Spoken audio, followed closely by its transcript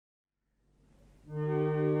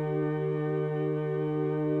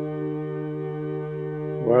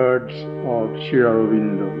words of Sri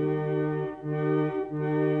Aurobindo.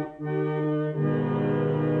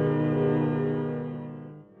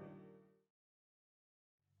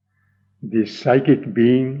 The psychic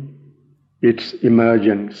being, its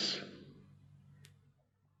emergence.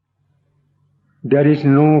 There is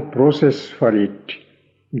no process for it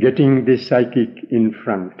getting the psychic in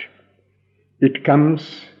front. It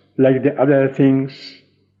comes like the other things.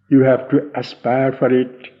 You have to aspire for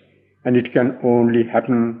it, and it can only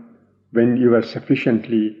happen when you are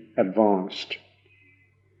sufficiently advanced.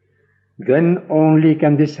 Then only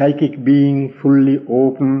can the psychic being fully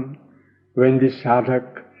open when the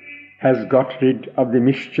sadhak has got rid of the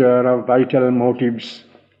mixture of vital motives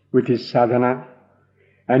with his sadhana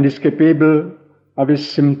and is capable of a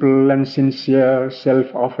simple and sincere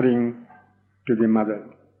self-offering to the Mother.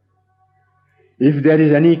 If there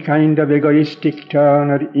is any kind of egoistic turn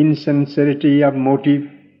or insincerity of motive,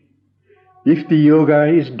 if the yoga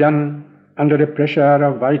is done under the pressure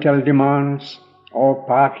of vital demands or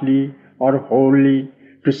partly or wholly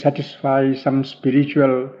to satisfy some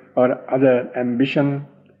spiritual or other ambition,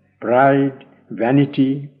 pride,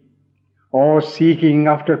 vanity, or seeking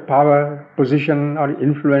after power, position or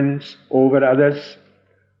influence over others,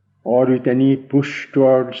 or with any push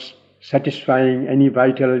towards satisfying any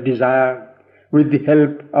vital desire with the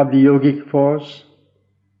help of the yogic force,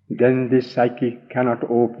 then the psychic cannot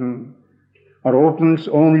open, or opens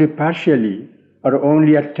only partially, or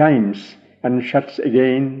only at times, and shuts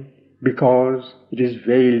again because it is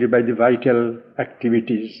veiled by the vital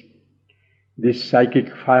activities. This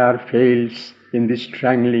psychic fire fails in the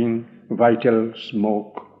strangling vital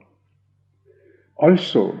smoke.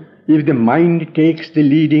 Also, if the mind takes the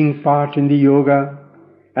leading part in the yoga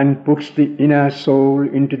and puts the inner soul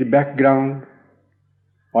into the background,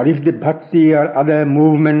 or if the bhakti or other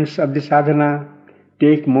movements of the sadhana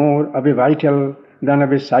take more of a vital than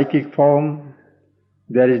of a psychic form,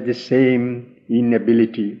 there is the same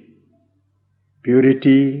inability.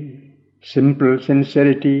 Purity, simple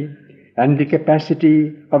sincerity, and the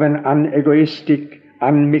capacity of an unegoistic,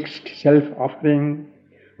 unmixed self-offering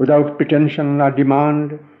without pretension or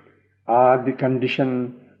demand are the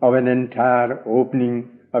condition of an entire opening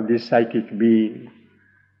of the psychic being.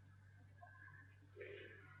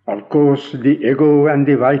 Of course, the ego and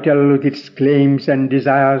the vital with its claims and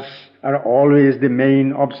desires are always the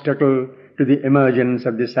main obstacle to the emergence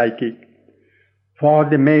of the psychic, for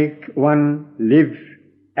they make one live,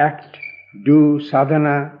 act, do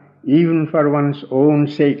sadhana even for one's own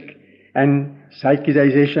sake, and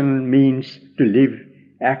psychization means to live,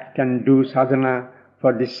 act and do sadhana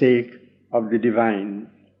for the sake of the divine.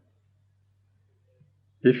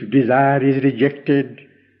 If desire is rejected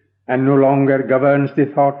and no longer governs the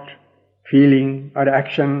thought, feeling or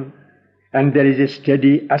action, and there is a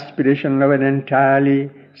steady aspiration of an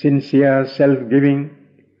entirely sincere self-giving,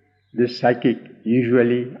 the psychic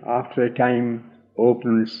usually after a time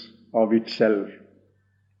opens of itself.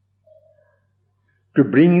 To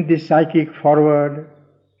bring the psychic forward,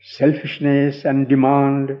 selfishness and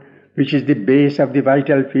demand, which is the base of the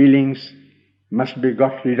vital feelings, must be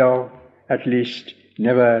got rid of, at least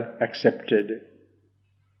never accepted.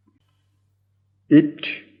 It,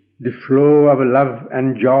 the flow of love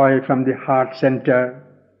and joy from the heart center,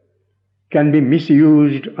 can be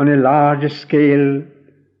misused on a large scale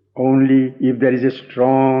only if there is a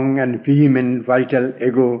strong and vehement vital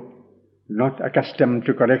ego, not accustomed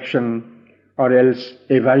to correction, or else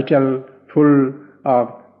a vital full of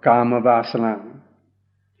kama vasana.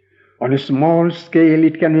 On a small scale,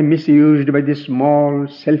 it can be misused by the small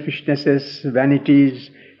selfishnesses,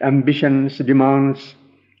 vanities, ambitions, demands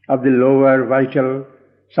of the lower vital,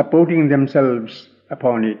 supporting themselves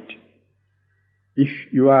upon it.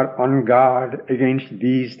 If you are on guard against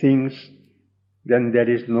these things, then there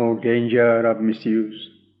is no danger of misuse.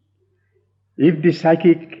 If the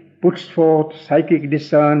psychic puts forth psychic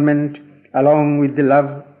discernment along with the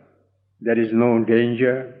love, there is no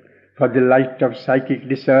danger, for the light of psychic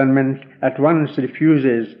discernment at once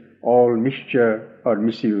refuses all mixture or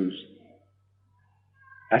misuse.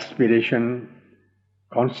 Aspiration,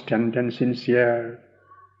 constant and sincere,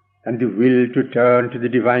 and the will to turn to the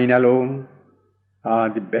divine alone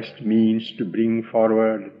are the best means to bring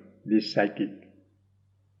forward this psychic.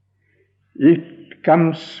 It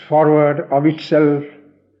comes forward of itself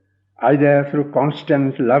either through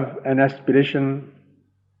constant love and aspiration,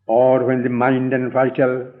 or when the mind and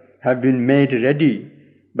vital have been made ready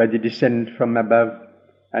by the descent from above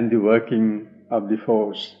and the working of the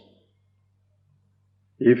force.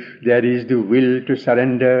 If there is the will to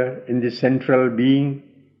surrender in the central being,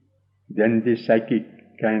 then the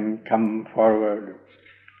psychic can come forward.